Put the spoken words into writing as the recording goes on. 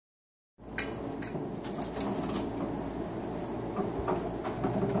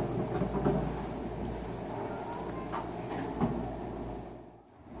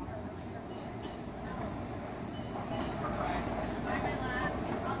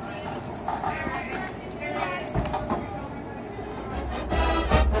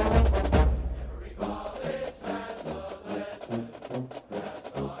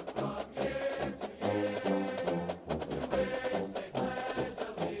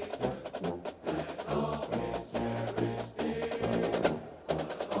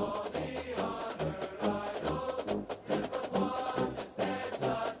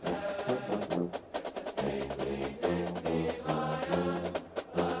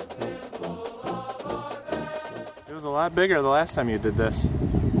was a lot bigger the last time you did this.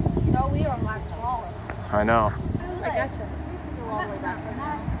 No, we are a lot smaller. I know. I gotcha. Go all the way back.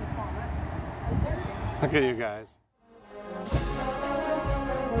 Look at you guys.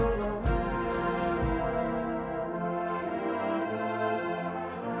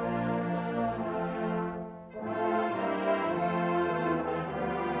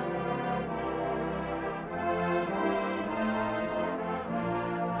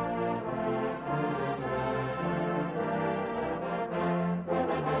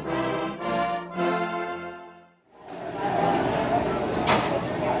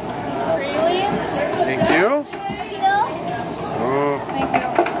 Thank you. Oh. Thank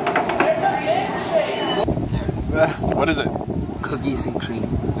you. What is it? Cookies and cream.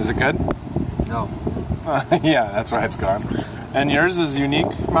 Is it good? No. Yeah, that's why it's gone. And yours is unique,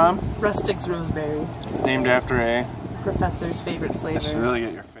 Mom? Rustic's Roseberry. It's named after a Professor's favorite flavor. I should really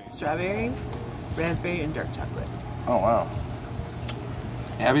get your face. Strawberry, raspberry, and dark chocolate. Oh, wow.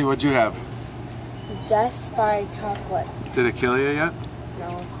 Abby, what'd you have? Death by chocolate. Did it kill you yet? No.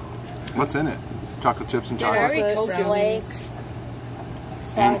 What's in it? Chocolate chips and Did I chocolate? already told you? Flakes.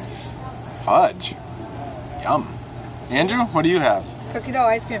 Fudge. Fudge. Yum. Andrew, what do you have? Cookie dough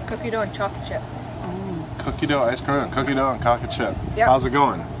ice cream, cookie dough and chocolate chip. Cookie dough ice cream, cookie dough and chocolate chip. Yep. How's it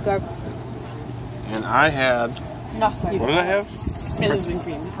going? Good. And I had, Nothing. what did I have? Pralines and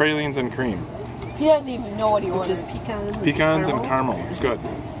cream. Pralines and cream. He doesn't even know what he Which is ordered. pecans. Pecans and caramel. It's good.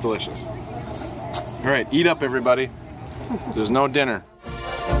 It's delicious. All right, eat up, everybody. There's no dinner.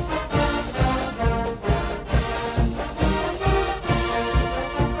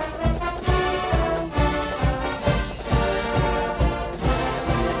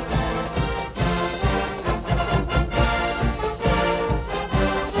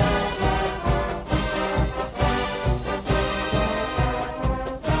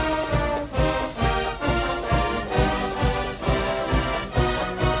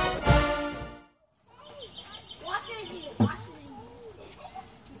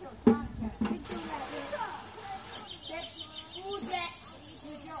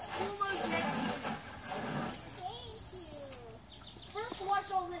 First,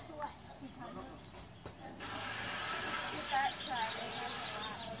 wash all this away. Get that side.